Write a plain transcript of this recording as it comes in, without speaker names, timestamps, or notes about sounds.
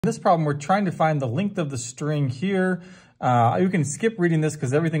In this problem, we're trying to find the length of the string here. You can skip reading this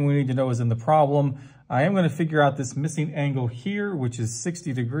because everything we need to know is in the problem. I am going to figure out this missing angle here, which is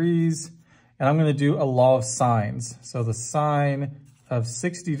 60 degrees. And I'm going to do a law of sines. So the sine of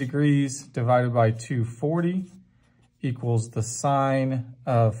 60 degrees divided by 240 equals the sine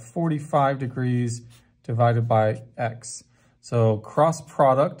of 45 degrees divided by x. So cross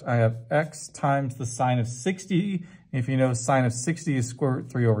product, I have x times the sine of 60. If you know sine of 60 is square root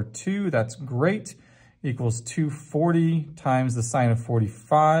 3 over 2, that's great. Equals 240 times the sine of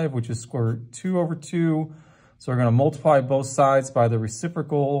 45, which is square root 2 over 2. So we're going to multiply both sides by the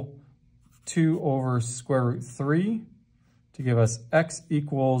reciprocal 2 over square root 3 to give us x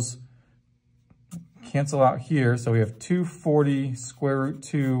equals, cancel out here, so we have 240 square root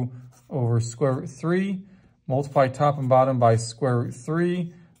 2 over square root 3. Multiply top and bottom by square root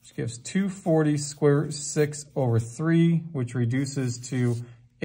 3, which gives 240 square root 6 over 3, which reduces to